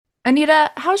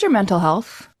Anita, how's your mental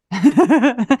health?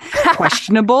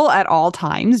 Questionable at all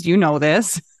times. You know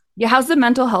this. Yeah, how's the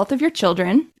mental health of your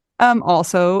children?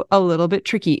 Also a little bit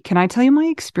tricky. Can I tell you my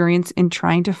experience in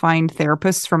trying to find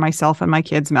therapists for myself and my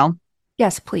kids, Mel?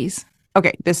 Yes, please.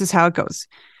 Okay, this is how it goes.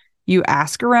 You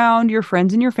ask around your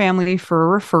friends and your family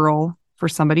for a referral for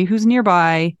somebody who's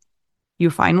nearby. You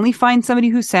finally find somebody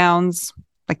who sounds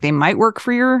like they might work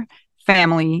for your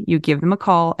family. You give them a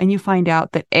call and you find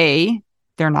out that A,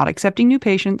 they're not accepting new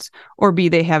patients, or B,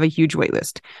 they have a huge wait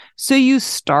list. So you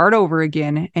start over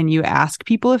again and you ask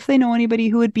people if they know anybody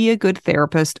who would be a good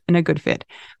therapist and a good fit.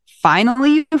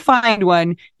 Finally, you find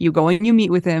one, you go and you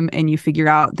meet with them, and you figure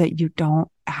out that you don't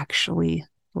actually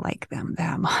like them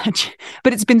that much.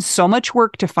 But it's been so much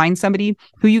work to find somebody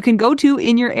who you can go to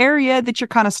in your area that you're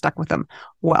kind of stuck with them.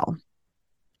 Well,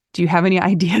 do you have any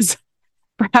ideas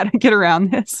for how to get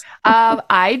around this?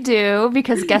 I do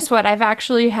because guess what? I've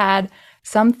actually had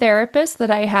some therapists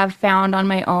that I have found on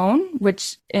my own,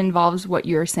 which involves what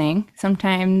you're saying.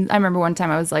 Sometimes I remember one time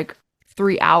I was like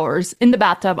 3 hours in the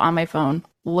bathtub on my phone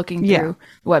looking Yeah. through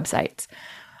websites.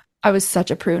 I was such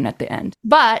a prune at the end.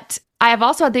 But I have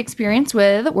also had the experience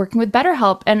with working with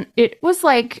BetterHelp, and it was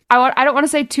like I don't want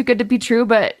to say too good to be true,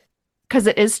 but because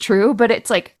it is true, but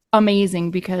it's like amazing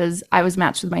because I was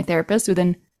matched with my therapist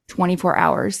within 24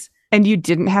 hours. And you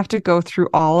didn't have to go through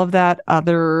all of that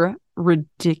other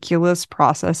ridiculous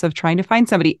process of trying to find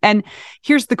somebody. And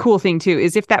here's the cool thing too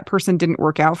is if that person didn't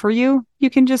work out for you, you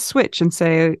can just switch and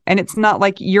say, and it's not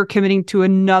like you're committing to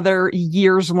another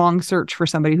years long search for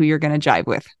somebody who you're going to jive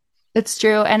with. It's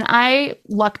true. And I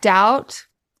lucked out,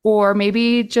 or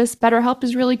maybe just BetterHelp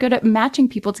is really good at matching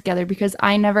people together because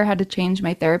I never had to change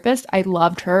my therapist. I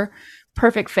loved her.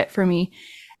 Perfect fit for me.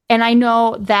 And I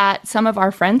know that some of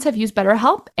our friends have used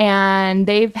BetterHelp and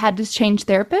they've had to change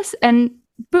therapists, and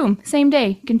boom, same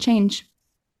day, you can change.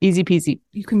 Easy peasy.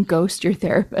 You can ghost your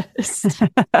therapist.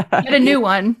 Get a new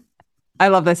one. I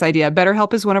love this idea.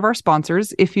 BetterHelp is one of our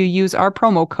sponsors. If you use our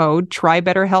promo code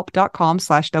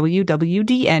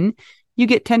trybetterhelp.com/WWDN, you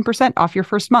get 10% off your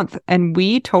first month. And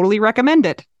we totally recommend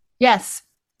it. Yes,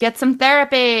 get some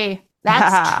therapy.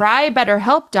 That's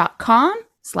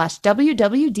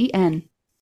trybetterhelp.com/WWDN.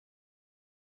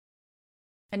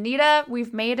 Anita,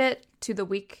 we've made it to the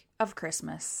week of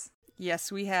Christmas.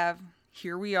 Yes, we have.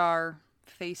 Here we are,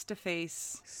 face to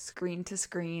face. Screen to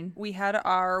screen. We had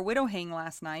our widow hang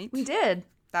last night. We did.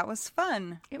 That was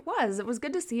fun. It was. It was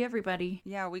good to see everybody.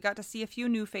 Yeah, we got to see a few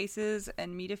new faces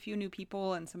and meet a few new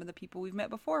people, and some of the people we've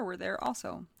met before were there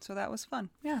also. So that was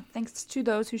fun. Yeah, thanks to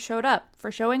those who showed up for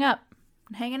showing up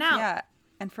and hanging out. Yeah,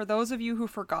 and for those of you who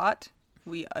forgot,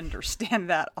 we understand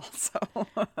that also.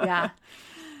 Yeah.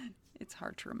 It's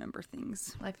hard to remember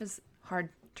things. Life is hard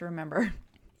to remember.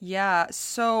 Yeah,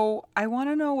 so I want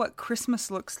to know what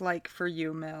Christmas looks like for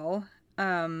you, Mel.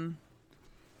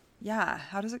 Yeah,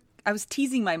 how does it... I was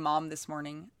teasing my mom this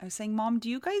morning. I was saying, Mom, do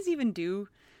you guys even do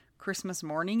Christmas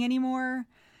morning anymore?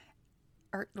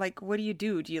 Or like, what do you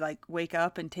do? Do you like wake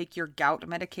up and take your gout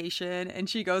medication? And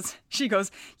she goes,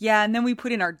 yeah, and then we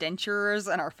put in our dentures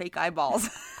and our fake eyeballs.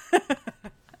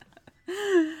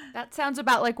 That sounds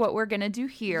about like what we're going to do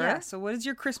here. Yeah, so what does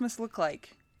your Christmas look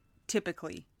like,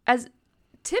 typically? As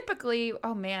typically,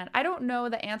 oh man, I don't know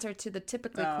the answer to the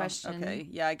typically question. Okay,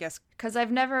 yeah, I guess. Because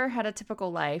I've never had a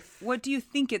typical life. What do you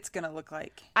think it's going to look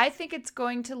like? I think it's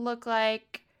going to look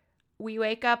like we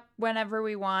wake up whenever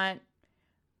we want,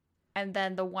 and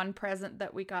then the one present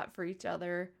that we got for each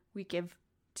other, we give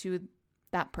to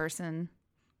that person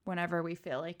whenever we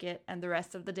feel like it. And the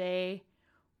rest of the day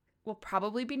will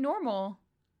probably be normal.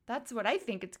 That's what I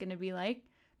think it's going to be like.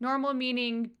 Normal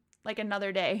meaning like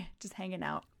another day, just hanging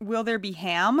out. Will there be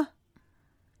ham?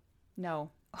 No.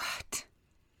 What?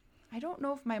 I don't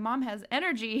know if my mom has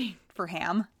energy For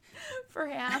ham? for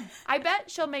ham. I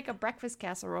bet she'll make a breakfast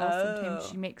casserole. Sometimes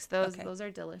she makes those. Okay. Those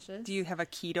are delicious. Do you have a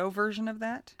keto version of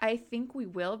that? I think we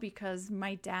will because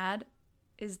my dad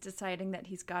is deciding that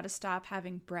he's got to stop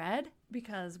having bread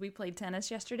because we played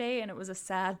tennis yesterday and it was a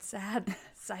sad, sad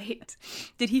sight.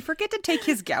 Did he forget to take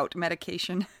his gout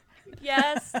medication?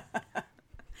 Yes.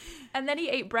 And then he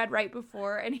ate bread right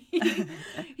before, and he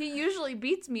usually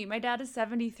beats me. My dad is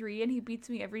 73, and he beats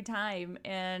me every time,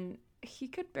 and he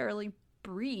could barely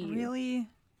breathe. Really?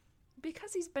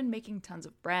 Because he's been making tons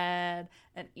of bread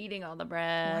and eating all the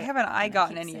bread. Why haven't I And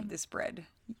gotten keep any saying, of this bread?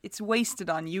 It's wasted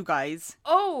on you guys.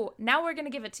 oh, now we're going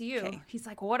to give it to you. Okay. He's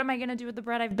like, well, what am I going to do with the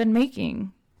bread I've been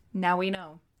making? Now we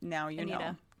know. Now you know.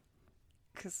 Anita.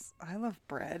 Because I love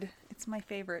bread. It's my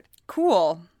favorite.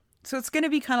 Cool. So it's going to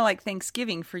be kind of like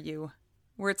Thanksgiving for you,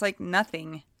 where it's like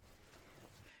nothing.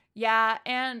 Yeah,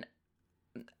 and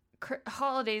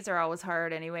holidays are always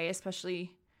hard anyway,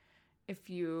 especially if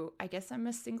I guess I'm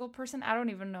a single person. I don't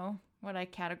even know what I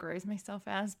categorize myself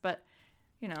as, but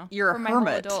You're for a my hermit.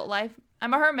 whole adult life,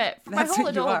 I'm a hermit. For That's my whole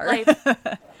what you adult are.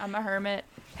 life, I'm a hermit.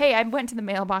 Hey, I went to the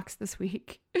mailbox this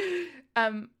week.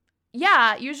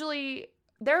 Yeah, usually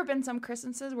there have been some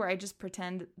Christmases where I just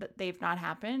pretend that they've not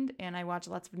happened and I watch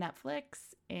lots of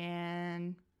Netflix,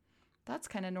 and that's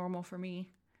kind of normal for me.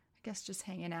 I guess just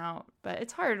hanging out. But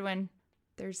it's hard when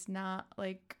there's not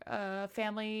like a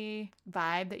family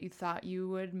vibe that you thought you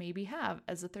would maybe have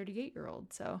as a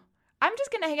 38-year-old. So I'm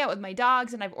just going to hang out with my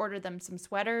dogs, and I've ordered them some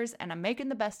sweaters, and I'm making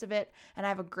the best of it. And I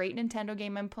have a great Nintendo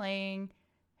game I'm playing,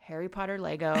 Harry Potter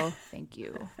Lego. Thank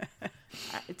you.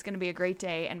 It's going to be a great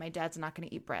day, and my dad's not going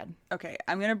to eat bread. Okay,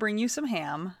 I'm going to bring you some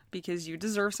ham because you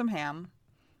deserve some ham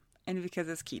and because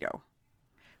it's keto.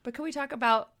 But can we talk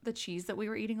about the cheese that we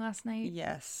were eating last night?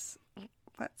 Yes,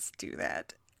 let's do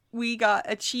that. We got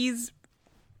a cheese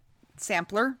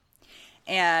sampler,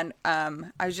 and I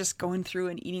was just going through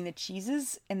and eating the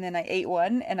cheeses, and then I ate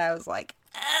one, and I was like,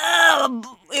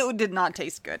 oh, it did not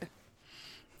taste good.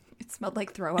 It smelled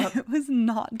like throw up. It was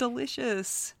not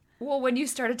delicious. Well, when you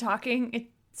started talking, it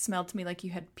smelled to me like you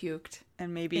had puked.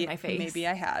 And maybe in my face. Maybe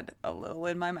I had a little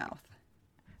in my mouth.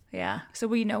 Yeah, so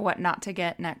we know what not to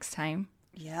get next time.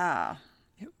 Yeah.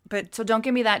 But so don't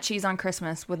give me that cheese on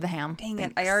Christmas with the ham. Dang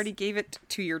Thanks. it. I already gave it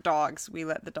to your dogs. We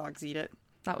let the dogs eat it.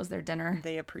 That was their dinner.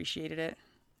 They appreciated it.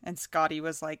 And Scotty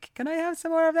was like, can I have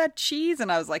some more of that cheese?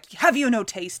 And I was like, have you no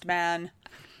taste, man?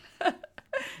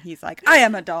 He's like, I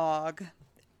am a dog.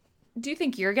 Do you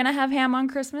think you're going to have ham on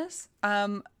Christmas?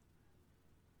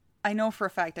 I know for a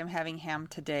fact I'm having ham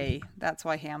today. That's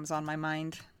why ham's on my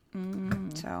mind.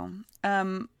 So,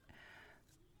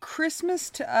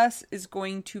 Christmas to us is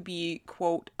going to be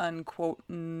quote unquote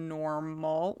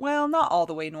normal. Well, not all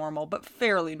the way normal, but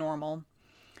fairly normal.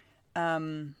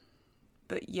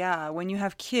 But yeah, when you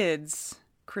have kids,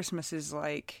 Christmas is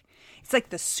like, it's like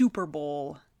the Super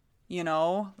Bowl,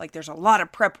 like there's a lot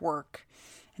of prep work.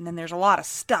 And then there's a lot of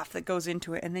stuff that goes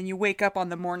into it. And then you wake up on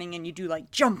the morning and you do like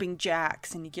jumping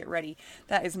jacks and you get ready.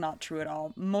 That is not true at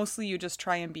all. Mostly you just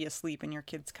try and be asleep and your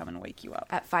kids come and wake you up.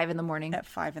 At 5 a.m. At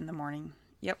 5 a.m.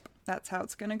 Yep. That's how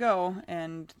it's going to go.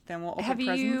 And then we'll open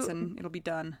presents and it'll be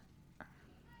done.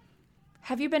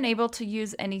 Have you been able to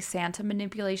use any Santa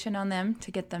manipulation on them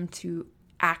to get them to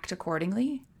act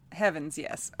accordingly? Heavens,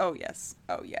 yes. Oh, yes.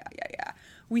 Oh, yeah.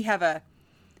 We have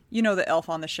the elf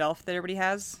on the shelf that everybody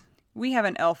has? We have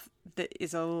an elf that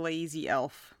is a lazy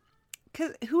elf.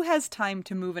 'Cause who has time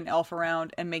to move an elf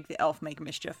around and make the elf make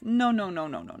mischief? No.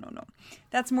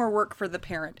 That's more work for the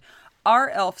parent. Our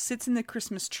elf sits in the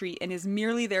Christmas tree and is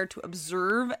merely there to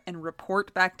observe and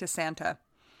report back to Santa.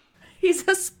 He's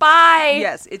a spy.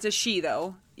 Yes, it's a she,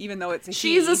 though, even though it's a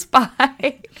She's he. a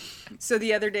spy. So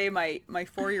the other day, my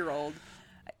 4-year-old,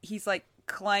 he's like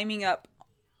climbing up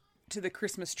to the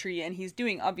Christmas tree and he's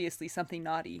doing obviously something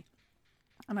naughty.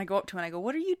 And I go up to him and I go,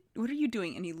 what are you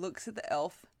doing? And he looks at the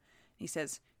elf and he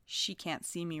says, she can't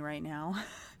see me right now.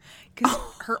 Because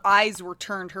her eyes were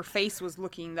turned. Her face was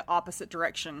looking the opposite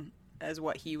direction as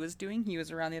what he was doing. He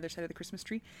was around the other side of the Christmas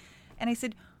tree. And I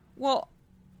said, well,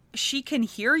 she can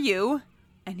hear you.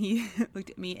 And he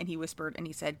looked at me and he whispered and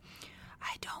he said,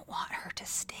 I don't want her to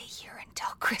stay here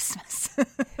until Christmas.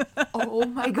 Oh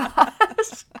my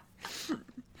gosh.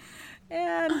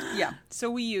 And yeah, so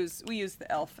we use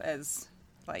the elf as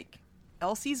like,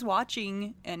 Elsie's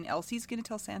watching and Elsie's going to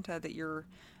tell Santa that you're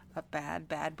a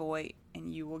bad boy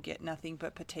and you will get nothing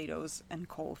but potatoes and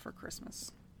coal for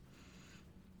Christmas.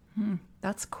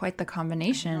 That's quite the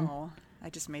combination. Oh, I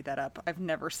just made that up. I've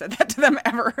never said that to them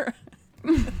ever.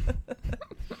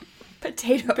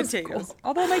 Potatoes. Cool.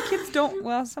 Although my kids don't,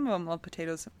 well, some of them love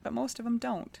potatoes, but most of them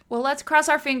don't. Well, let's cross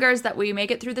our fingers that we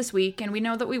make it through this week, and we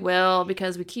know that we will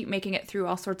because we keep making it through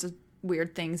all sorts of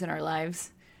weird things in our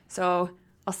lives. So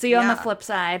I'll see you on the flip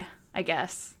side, I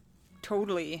guess.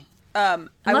 Totally.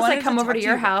 Unless I come over to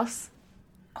your house.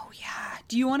 Oh, yeah.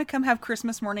 Do you want to come have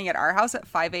Christmas morning at our house at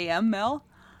 5 a.m., Mel?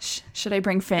 Should I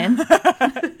bring Finn?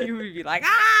 You would be like,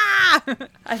 ah!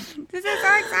 This is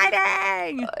so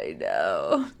exciting! I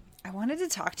know. I wanted to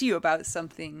talk to you about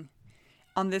something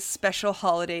on this special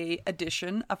holiday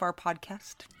edition of our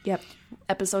podcast. Yep.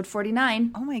 Episode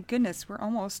 49. Oh my goodness, we're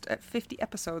almost at 50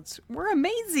 episodes. We're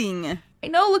amazing. I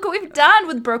know, look what we've done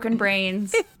with Broken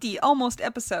Brains. 50 almost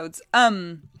episodes.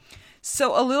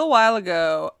 So a little while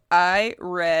ago, I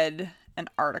read an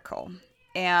article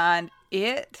and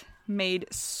it made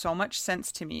so much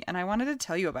sense to me and I wanted to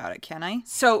tell you about it, can I?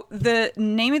 So the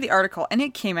name of the article, and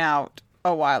it came out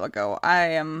a while ago. I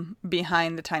am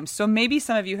behind the times. So maybe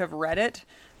some of you have read it,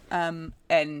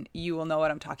 and you will know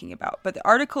what I'm talking about. But the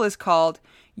article is called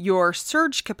 "Your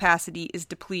Surge Capacity is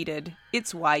Depleted.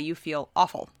 It's Why You Feel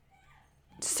Awful."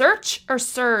 Search or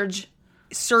surge?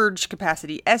 Surge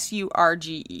capacity,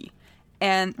 SURGE.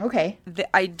 And okay,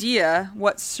 the idea,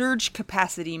 what surge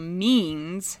capacity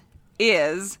means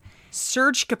is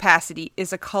surge capacity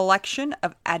is a collection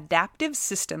of adaptive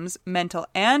systems, mental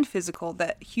and physical,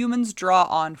 that humans draw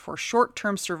on for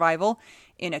short-term survival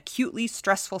in acutely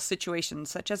stressful situations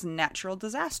such as natural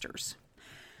disasters.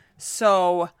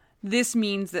 So this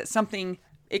means that something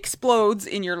explodes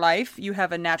in your life. You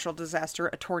have a natural disaster,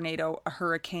 a tornado, a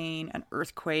hurricane, an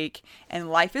earthquake, and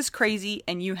life is crazy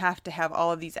and you have to have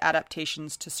all of these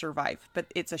adaptations to survive. But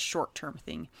it's a short-term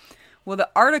thing. Well, the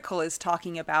article is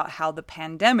talking about how the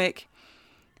pandemic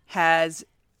has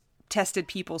tested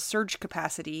people's surge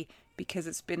capacity because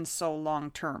it's been so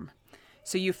long-term.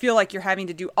 So you feel like you're having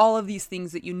to do all of these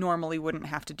things that you normally wouldn't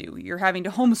have to do. You're having to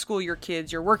homeschool your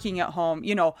kids. You're working at home.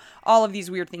 You know, all of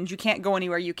these weird things. You can't go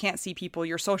anywhere. You can't see people.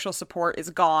 Your social support is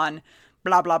gone.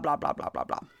 Blah, blah, blah, blah, blah, blah,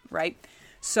 blah. Right?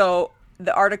 So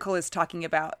the article is talking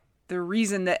about the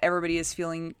reason that everybody is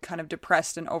feeling kind of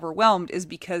depressed and overwhelmed is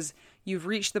because you've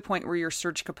reached the point where your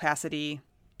surge capacity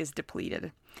is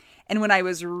depleted. And when I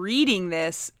was reading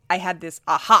this, I had this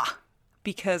aha,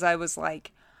 because I was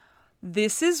like,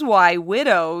 this is why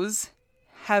widows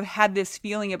have had this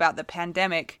feeling about the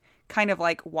pandemic, kind of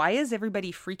like, why is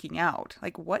everybody freaking out?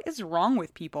 Like, what is wrong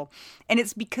with people? And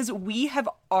it's because we have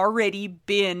already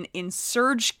been in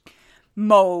surge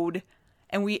mode,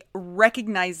 and we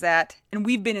recognize that, and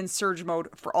we've been in surge mode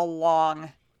for a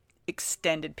long,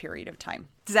 extended period of time.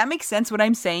 Does that make sense, what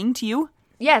I'm saying to you?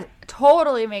 Yeah,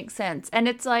 totally makes sense. And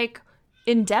it's like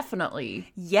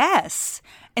indefinitely. Yes.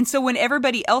 And so when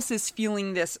everybody else is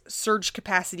feeling this surge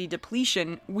capacity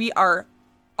depletion, we are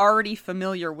already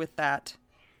familiar with that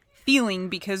feeling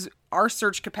because our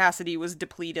surge capacity was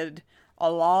depleted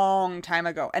a long time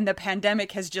ago. And the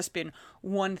pandemic has just been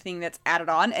one thing that's added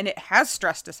on, and it has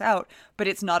stressed us out, but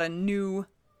it's not a new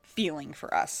feeling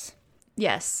for us.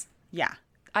 Yes. Yeah.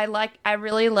 I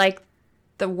really like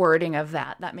the wording of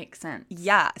that. That makes sense.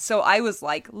 Yeah. So I was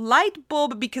like, light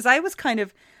bulb, because I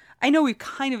know we've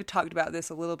kind of talked about this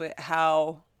a little bit,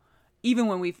 how even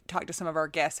when we've talked to some of our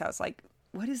guests, I was like,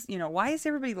 why is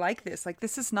everybody like this? Like,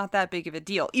 this is not that big of a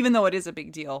deal, even though it is a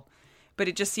big deal, but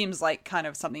it just seems like kind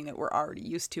of something that we're already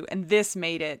used to. And this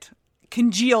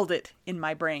congealed it in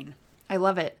my brain. I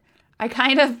love it. I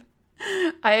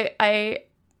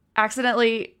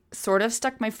accidentally sort of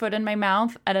stuck my foot in my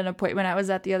mouth at an appointment I was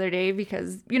at the other day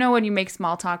because, when you make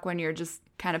small talk when you're just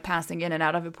kind of passing in and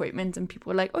out of appointments and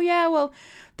people are like, oh yeah, well,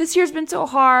 this year's been so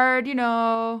hard,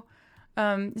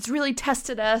 it's really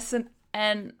tested us.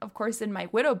 And of course, in my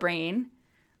widow brain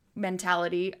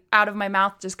mentality, out of my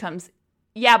mouth just comes,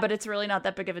 yeah, but it's really not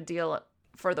that big of a deal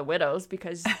for the widows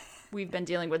because we've been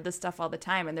dealing with this stuff all the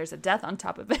time and there's a death on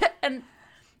top of it. And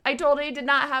I totally did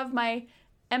not have my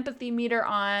empathy meter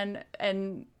on,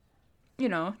 and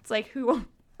it's like,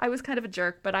 I was kind of a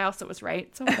jerk, but I also was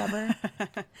right, so whatever.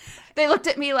 They looked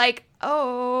at me like,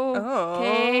 oh,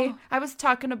 okay. I was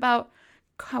talking about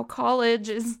how college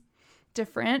is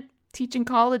different. Teaching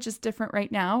college is different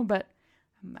right now, but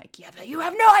I'm like, yeah, but you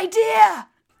have no idea.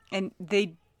 And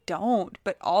they don't,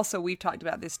 but also we've talked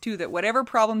about this too, that whatever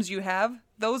problems you have,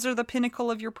 those are the pinnacle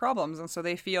of your problems, and so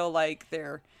they feel like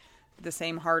they're the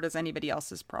same hard as anybody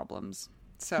else's problems.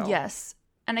 So yes.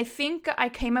 And I think I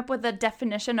came up with a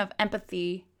definition of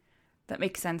empathy that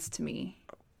makes sense to me.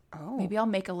 Oh. Maybe I'll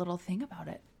make a little thing about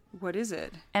it. What is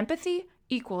it? Empathy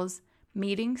equals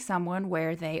meeting someone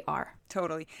where they are.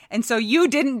 Totally. And so you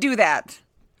didn't do that.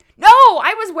 No,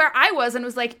 I was where I was and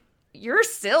was like, you're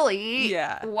silly.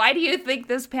 Yeah. Why do you think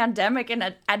this pandemic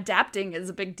and adapting is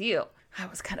a big deal? I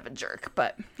was kind of a jerk,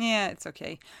 but... Yeah, it's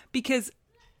okay. Because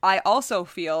I also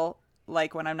feel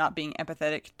like when I'm not being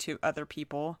empathetic to other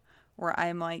people, where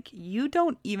I'm like, you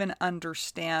don't even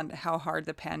understand how hard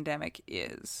the pandemic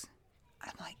is.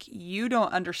 I'm like, you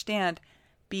don't understand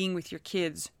being with your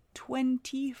kids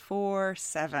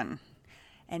 24/7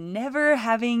 and never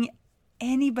having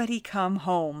anybody come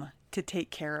home to take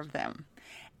care of them,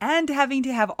 and having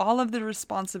to have all of the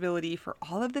responsibility for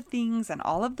all of the things and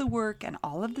all of the work and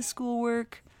all of the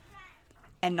schoolwork,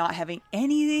 and not having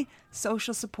any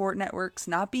social support networks,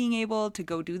 not being able to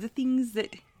go do the things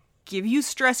that give you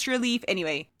stress relief.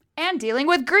 Anyway. And dealing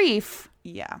with grief.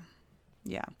 Yeah.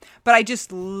 Yeah. But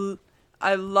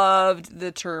I loved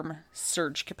the term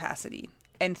surge capacity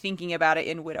and thinking about it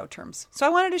in widow terms. So I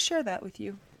wanted to share that with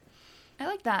you. I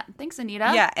like that. Thanks,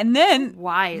 Anita. Yeah. And then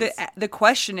wise. The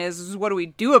question is, what do we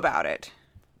do about it?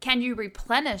 Can you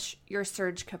replenish your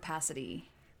surge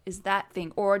capacity? is that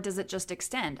thing? Or does it just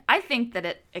extend? I think that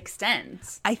it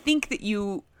extends. I think that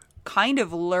you kind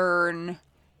of learn,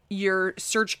 your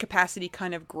surge capacity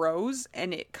kind of grows,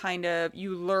 and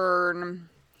you learn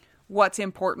what's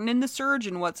important in the surge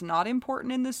and what's not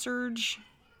important in the surge,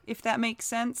 if that makes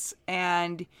sense.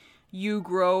 And you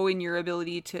grow in your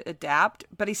ability to adapt.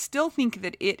 But I still think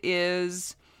that it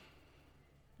is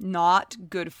not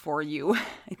good for you.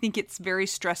 I think it's very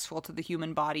stressful to the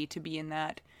human body to be in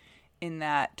the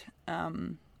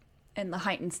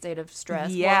heightened state of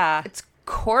stress. Yeah. Well, it's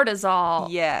cortisol.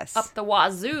 Yes. Up the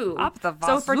wazoo.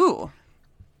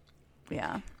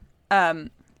 Yeah.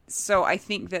 So I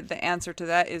think that the answer to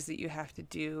that is that you have to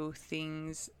do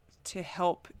things to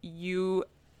help you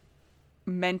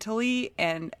mentally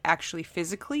and actually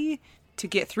physically to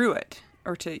get through it,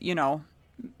 or to,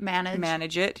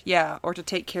 manage it. Yeah. Or to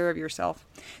take care of yourself.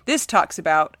 This talks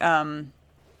about,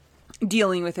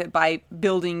 dealing with it by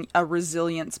building a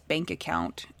resilience bank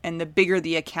account. And the bigger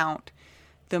the account,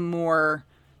 the more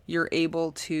you're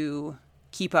able to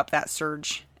keep up that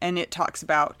surge. And it talks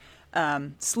about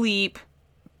sleep.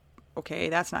 Okay,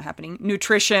 that's not happening.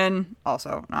 Nutrition,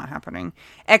 also not happening.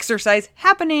 Exercise,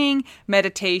 happening.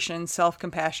 Meditation,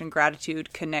 self-compassion,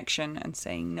 gratitude, connection, and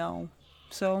saying no.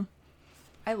 So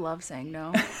I love saying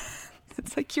no.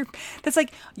 that's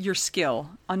like your skill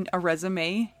on a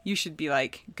resume. You should be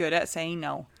like good at saying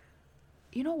no.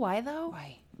 You know why though?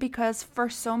 Why? Because for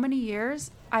so many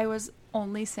years I was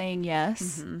only saying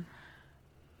yes. Mm-hmm.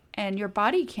 And your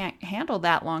body can't handle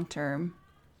that long term.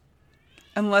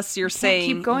 Unless you're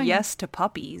saying yes to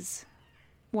puppies.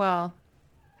 Well,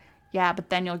 yeah, but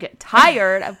then you'll get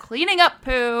tired of cleaning up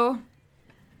poo.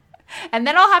 And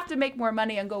then I'll have to make more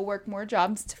money and go work more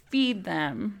jobs to feed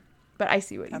them. But I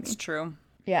see what you mean. That's true.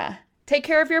 Yeah. Take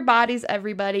care of your bodies,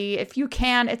 everybody. If you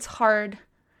can, it's hard.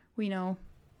 We know.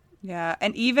 Yeah.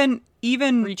 And even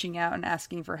reaching out and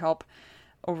asking for help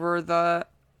over the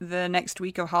next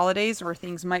week of holidays, where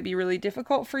things might be really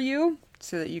difficult for you,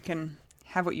 so that you can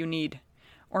have what you need.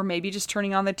 Or maybe just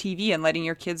turning on the TV and letting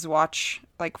your kids watch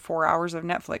like 4 hours of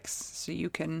Netflix so you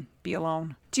can be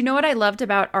alone. Do you know what I loved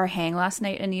about our hang last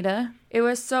night, Anita? It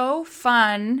was so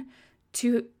fun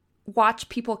to watch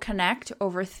people connect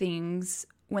over things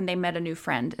when they met a new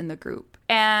friend in the group.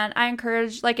 And I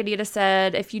encourage, like Anita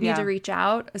said, if you need to reach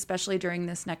out, especially during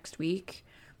this next week,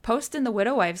 post in the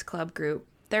Widow Wives Club group.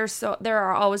 There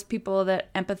are always people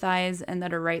that empathize and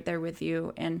that are right there with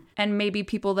you, and maybe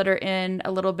people that are in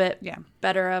a little bit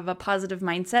better of a positive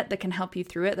mindset that can help you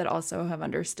through it, that also have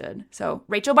understood. So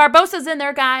Rachel Barbosa's in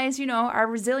there, guys, our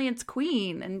resilience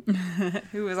queen, and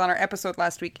who was on our episode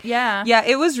last week. Yeah. Yeah,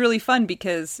 it was really fun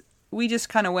because we just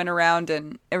kind of went around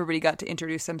and everybody got to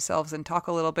introduce themselves and talk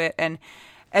a little bit. And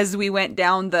as we went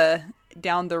down the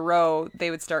row, they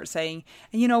would start saying,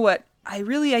 and you know what, I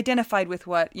really identified with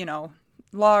what,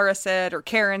 Laura said or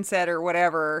Karen said or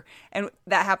whatever. And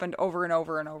that happened over and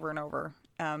over and over and over,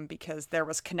 because there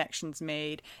was connections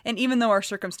made. And even though our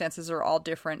circumstances are all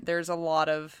different, there's a lot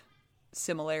of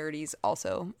similarities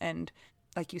also. And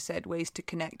like you said, ways to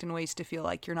connect and ways to feel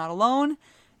like you're not alone,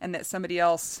 and that somebody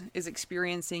else is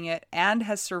experiencing it and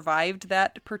has survived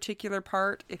that particular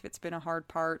part, if it's been a hard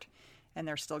part, and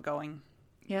they're still going.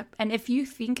 Yep. And if you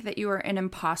think that you are an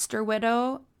imposter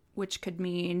widow, which could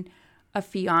mean a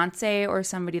fiance or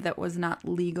somebody that was not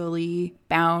legally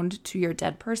bound to your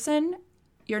dead person,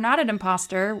 you're not an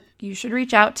imposter. You should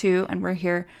reach out to, and we're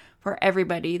here for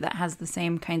everybody that has the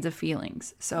same kinds of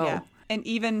feelings. So, yeah. And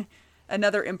even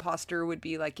another imposter would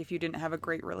be like if you didn't have a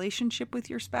great relationship with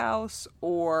your spouse,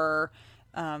 or,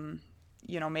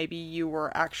 maybe you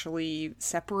were actually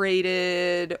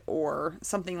separated or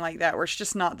something like that, where it's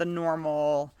just not the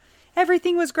normal,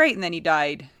 everything was great and then he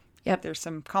died. Yep. There's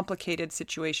some complicated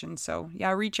situations. So,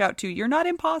 yeah, reach out to. You're not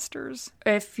imposters.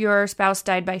 If your spouse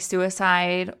died by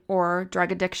suicide or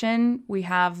drug addiction, we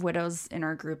have widows in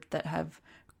our group that have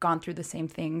gone through the same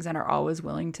things and are always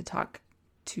willing to talk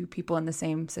to people in the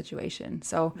same situation.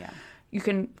 So you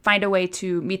can find a way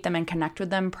to meet them and connect with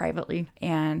them privately,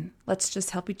 and let's just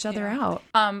help each other out.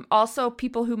 Also,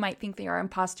 people who might think they are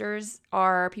imposters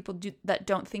are people that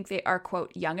don't think they are,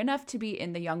 quote, young enough to be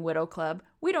in the Young Widow Club.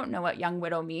 We don't know what Young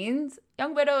Widow means.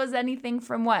 Young Widow is anything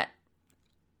from what?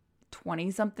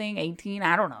 20-something, 18,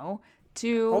 I don't know,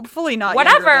 to hopefully not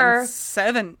whatever. Younger than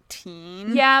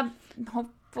 17. Yeah,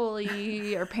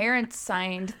 hopefully your parents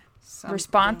signed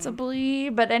responsibly.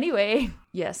 But anyway,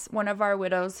 yes, one of our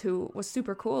widows who was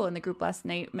super cool in the group last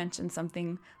night mentioned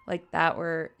something like that,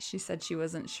 where she said she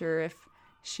wasn't sure if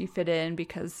she fit in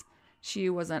because she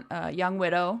wasn't a young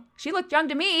widow. She looked young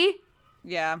to me.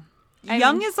 Yeah.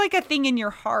 young is like a thing in your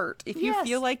heart. If you Yes.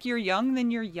 feel like you're young,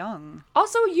 then you're young.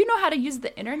 Also, you know how to use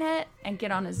the internet and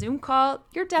get on a Zoom call.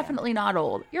 You're definitely not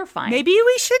old. You're fine. Maybe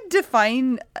we should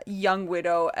define young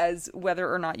widow as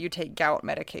whether or not you take gout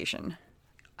medication.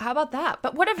 How about that?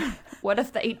 But what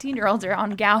if the 18-year-olds are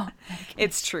on gout?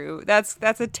 It's true. That's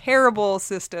a terrible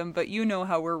system, but you know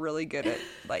how we're really good at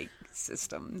like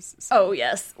systems. So. Oh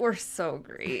yes, we're so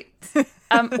great.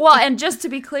 Well, and just to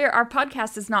be clear, our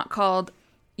podcast is not called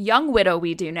Young Widow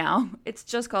We Do Now. It's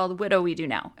just called Widow We Do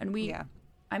Now. And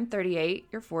I'm 38,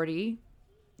 you're 40.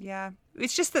 Yeah.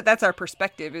 It's just that's our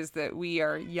perspective, is that we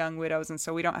are young widows, and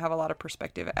so we don't have a lot of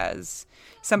perspective as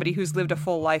somebody who's lived a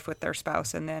full life with their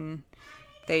spouse and then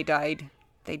they died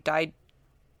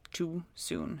too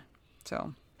soon.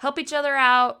 So Help each other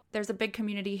out. There's a big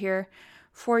community here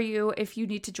for you. If you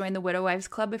need to join the Widow Wives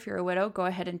Club, if you're a widow, go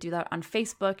ahead and do that on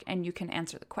Facebook, and you can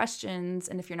answer the questions.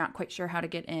 And if you're not quite sure how to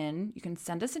get in, you can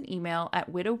send us an email at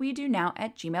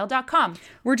widowwedonow@gmail.com.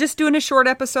 we're just doing a short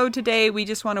episode today. We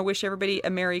just want to wish everybody a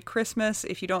Merry Christmas.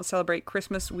 If you don't celebrate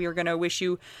Christmas, we are going to wish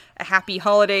you a happy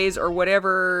holidays or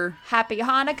whatever. Happy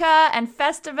Hanukkah and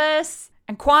Festivus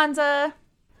and Kwanzaa.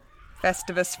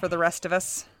 Festivus for the rest of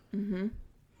us. Mm-hmm.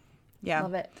 Yeah.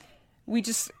 Love it. We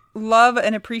just love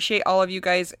and appreciate all of you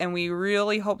guys, and we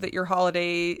really hope that your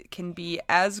holiday can be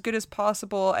as good as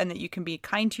possible and that you can be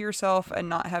kind to yourself and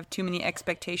not have too many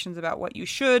expectations about what you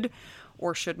should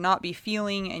or should not be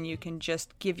feeling, and you can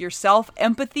just give yourself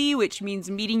empathy, which means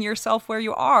meeting yourself where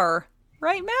you are.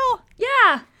 Right, Mel?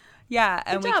 Yeah. Yeah,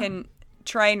 and Good job. we can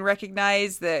try and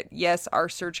recognize that, yes, our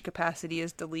surge capacity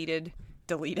is deleted.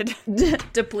 Depleted.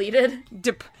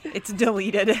 It's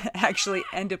deleted, actually,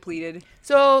 and depleted.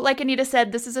 So, like Anita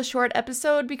said, this is a short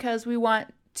episode because we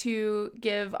want to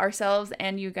give ourselves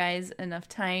and you guys enough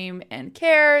time and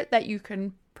care that you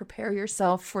can prepare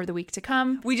yourself for the week to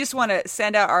come. We just want to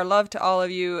send out our love to all of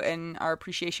you and our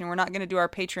appreciation. We're not going to do our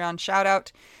Patreon shout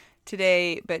out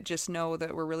today, but just know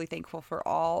that we're really thankful for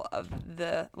all of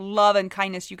the love and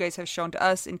kindness you guys have shown to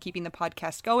us in keeping the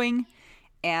podcast going.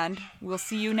 And we'll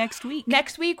see you next week.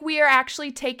 Next week, we are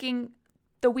actually taking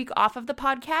the week off of the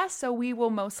podcast, so we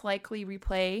will most likely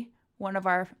replay one of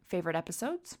our favorite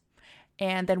episodes.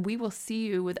 And then we will see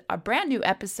you with a brand new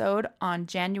episode on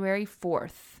January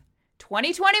 4th.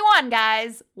 2021,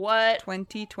 guys. What?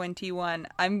 2021.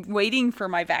 I'm waiting for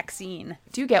my vaccine.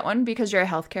 Do you get one because you're a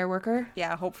healthcare worker?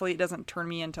 Yeah, hopefully it doesn't turn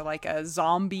me into like a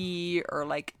zombie or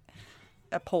like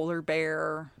a polar bear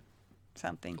or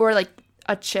something. Or like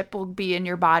a chip will be in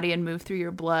your body and move through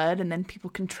your blood and then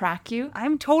people can track you.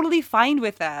 I'm totally fine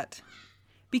with that.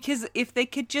 Because if they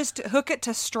could just hook it to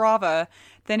Strava,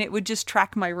 then it would just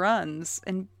track my runs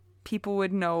and people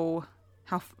would know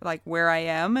how like where I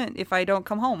am and if I don't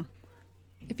come home.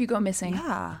 If you go missing.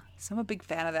 Yeah. So I'm a big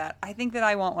fan of that. I think that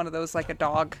I want one of those like a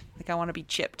dog. Like I want to be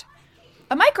chipped.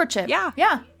 A microchip. Yeah.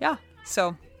 Yeah. Yeah.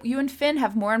 So You and Finn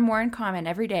have more and more in common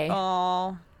every day.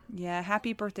 oh, yeah,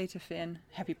 happy birthday to Finn.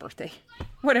 Happy birthday.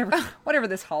 Whatever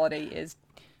this holiday is.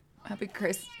 Happy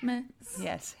Christmas.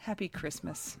 Yes, happy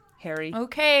Christmas, Harry.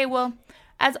 Okay, well,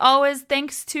 as always,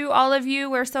 thanks to all of you.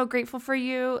 We're so grateful for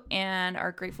you and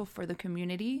are grateful for the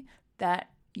community that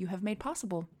you have made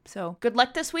possible. So good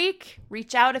luck this week.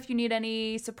 Reach out if you need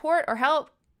any support or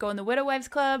help. Go in the Widow Wives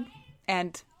Club.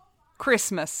 And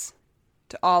Christmas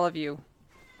to all of you.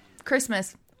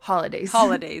 Christmas, holidays.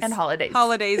 Holidays.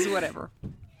 Holidays, whatever.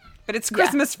 But it's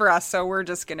Christmas for us, so we're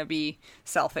just going to be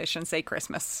selfish and say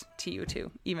Christmas to you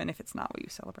too, even if it's not what you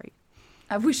celebrate.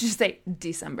 We should say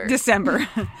December. December.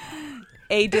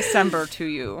 A December to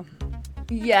you.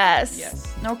 Yes.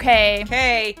 Yes. Okay.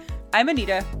 Okay, I'm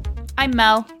Anita. I'm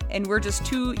Mel. And we're just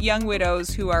two young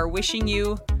widows who are wishing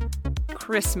you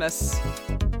Christmas.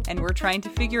 And we're trying to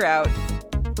figure out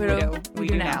Widow We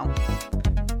Do Now.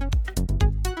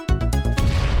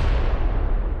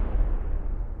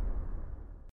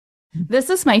 This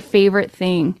is my favorite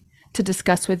thing to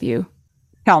discuss with you.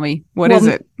 Tell me, what is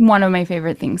it? One of my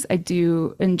favorite things. I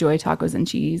do enjoy tacos and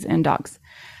cheese and dogs.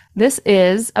 This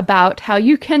is about how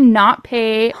you cannot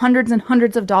pay hundreds and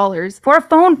hundreds of dollars for a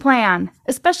phone plan,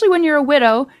 especially when you're a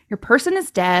widow, your person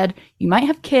is dead, you might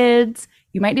have kids,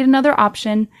 you might need another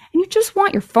option, and you just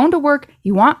want your phone to work,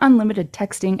 you want unlimited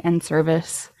texting and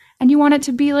service, and you want it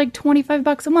to be like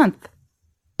 $25 a month.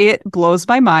 It blows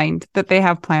my mind that they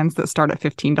have plans that start at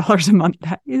 $15 a month.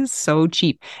 That is so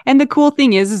cheap. And the cool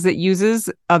thing is it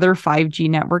uses other 5G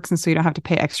networks, and so you don't have to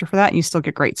pay extra for that, and you still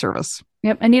get great service.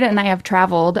 Yep, Anita and I have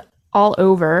traveled all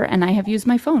over, and I have used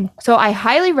my phone. So I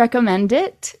highly recommend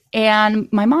it. And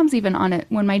my mom's even on it.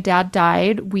 When my dad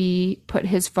died, we put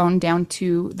his phone down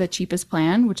to the cheapest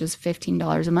plan, which is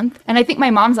 $15 a month. And I think my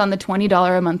mom's on the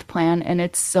 $20 a month plan, and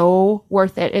it's so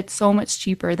worth it. It's so much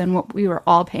cheaper than what we were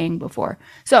all paying before.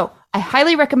 So I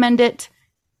highly recommend it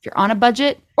if you're on a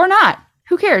budget or not.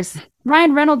 Who cares?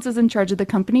 Ryan Reynolds is in charge of the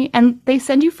company, and they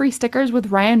send you free stickers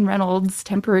with Ryan Reynolds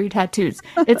temporary tattoos.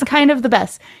 It's kind of the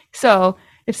best. So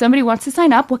if somebody wants to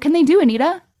sign up, what can they do,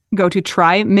 Anita? Go to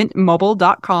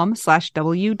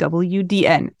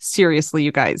trymintmobile.com/WWDN. Seriously,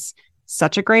 you guys,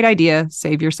 such a great idea.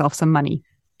 Save yourself some money.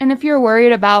 And if you're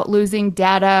worried about losing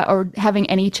data or having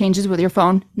any changes with your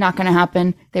phone, not going to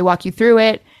happen. They walk you through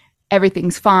it.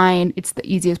 Everything's fine. It's the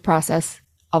easiest process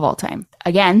of all time.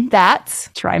 Again, that's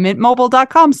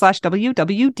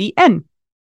trymintmobile.com/WWDN.